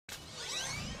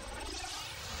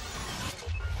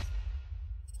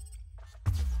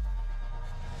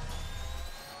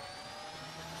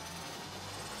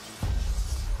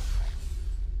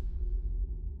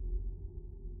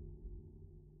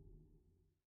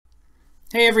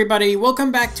Hey everybody, welcome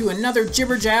back to another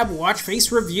Jibber Jab watch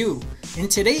face review. In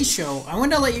today's show, I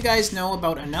want to let you guys know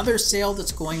about another sale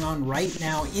that's going on right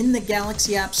now in the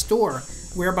Galaxy App Store,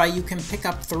 whereby you can pick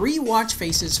up 3 watch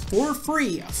faces for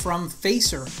free from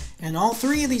Facer. And all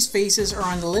 3 of these faces are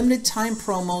on limited time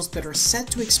promos that are set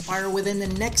to expire within the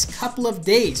next couple of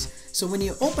days. So when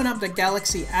you open up the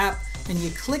Galaxy app and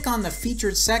you click on the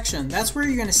featured section, that's where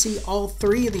you're going to see all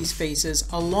 3 of these faces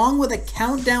along with a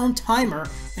countdown timer,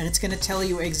 and it's going to tell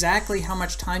you exactly how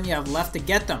much time you have left to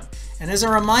get them. And as a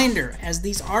reminder, as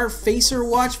these are Facer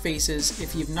watch faces,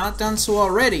 if you've not done so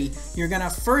already, you're going to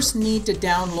first need to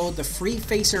download the free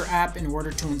Facer app in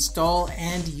order to install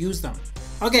and use them.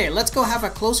 Okay, let's go have a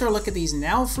closer look at these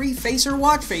now free Facer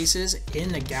watch faces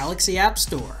in the Galaxy App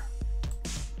Store.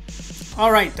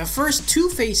 Alright, the first 2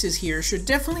 faces here should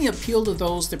definitely appeal to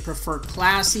those that prefer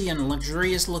classy and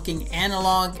luxurious looking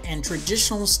analog and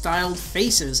traditional styled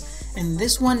faces, and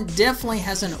this one definitely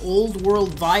has an old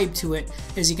world vibe to it,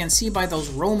 as you can see by those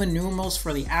Roman numerals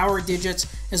for the hour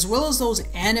digits, as well as those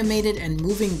animated and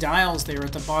moving dials there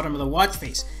at the bottom of the watch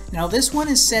face. Now this one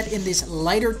is set in this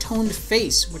lighter toned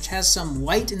face, which has some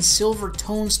white and silver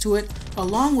tones to it,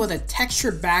 along with a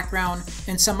textured background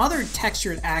and some other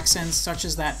textured accents such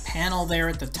as that panel there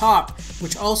at the top,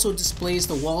 which also displays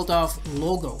the Waldhoff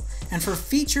logo. And for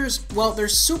features, well, they're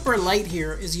super light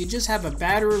here, as you just have a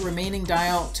battery remaining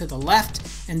dial to the left,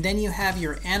 and then you have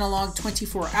your analog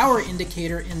 24-hour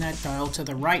indicator in that dial to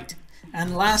the right.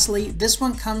 And lastly, this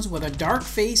one comes with a dark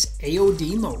face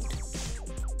AOD mode.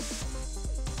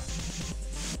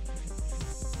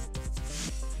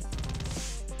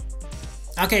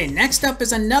 Okay, next up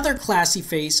is another classy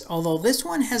face, although this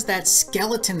one has that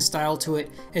skeleton style to it,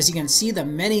 as you can see the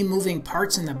many moving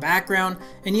parts in the background,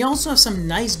 and you also have some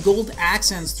nice gold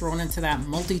accents thrown into that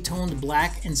multi-toned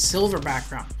black and silver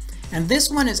background. And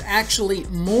this one is actually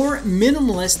more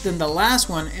minimalist than the last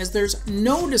one, as there's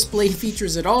no display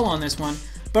features at all on this one.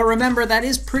 But remember, that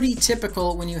is pretty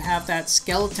typical when you have that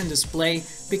skeleton display,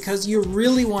 because you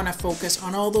really want to focus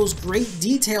on all those great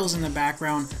details in the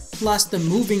background, plus the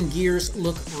moving gears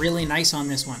look really nice on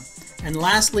this one. And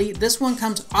lastly, this one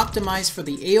comes optimized for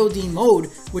the AOD mode,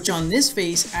 which on this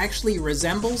face actually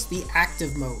resembles the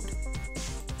active mode.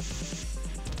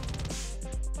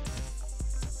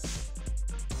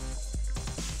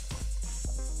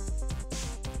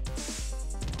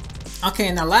 Okay,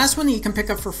 and the last one that you can pick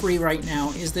up for free right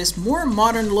now is this more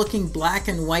modern looking black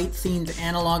and white themed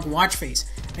analog watch face.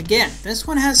 Again, this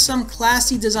one has some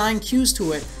classy design cues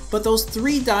to it, but those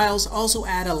 3 dials also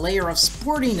add a layer of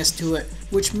sportiness to it,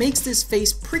 which makes this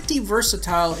face pretty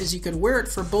versatile, as you could wear it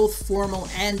for both formal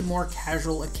and more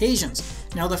casual occasions.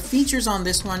 Now the features on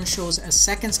this one shows a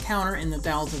seconds counter in the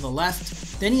dial to the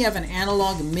left, then you have an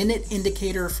analog minute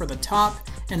indicator for the top,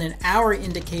 and an hour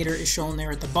indicator is shown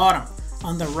there at the bottom.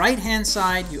 On the right hand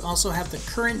side, you also have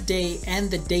the current day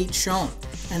and the date shown.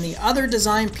 And the other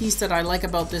design piece that I like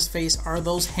about this face are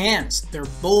those hands. They're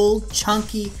bold,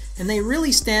 chunky, and they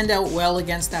really stand out well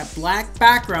against that black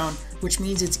background, which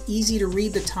means it's easy to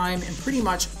read the time in pretty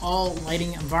much all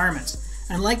lighting environments.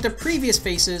 And like the previous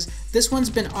faces, this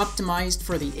one's been optimized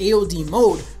for the AOD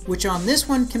mode, which on this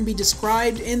one can be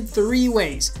described in 3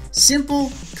 ways: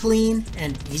 simple, clean,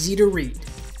 and easy to read.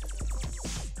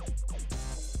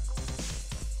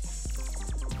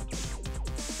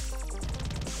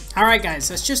 Alright guys,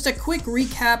 that's just a quick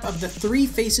recap of the 3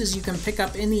 faces you can pick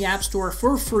up in the App Store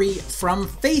for free from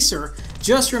Facer.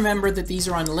 Just remember that these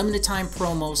are on limited time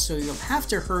promos, so you'll have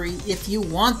to hurry if you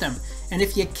want them. And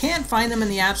if you can't find them in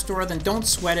the App Store, then don't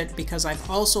sweat it, because I've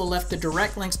also left the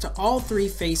direct links to all 3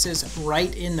 faces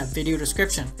right in the video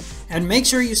description. And make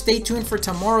sure you stay tuned for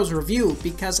tomorrow's review,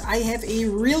 because I have a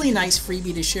really nice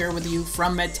freebie to share with you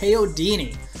from Matteo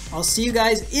Dini. I'll see you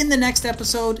guys in the next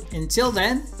episode. Until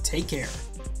then, take care.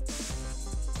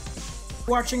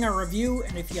 Watching our review,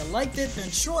 and if you liked it, then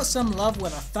show us some love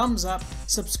with a thumbs up,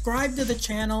 subscribe to the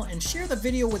channel, and share the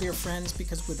video with your friends,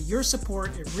 because with your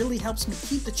support it really helps me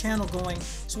keep the channel going,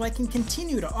 so I can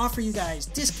continue to offer you guys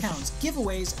discounts,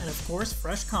 giveaways, and of course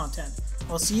fresh content.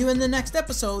 I'll see you in the next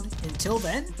episode. Until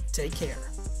then, take care.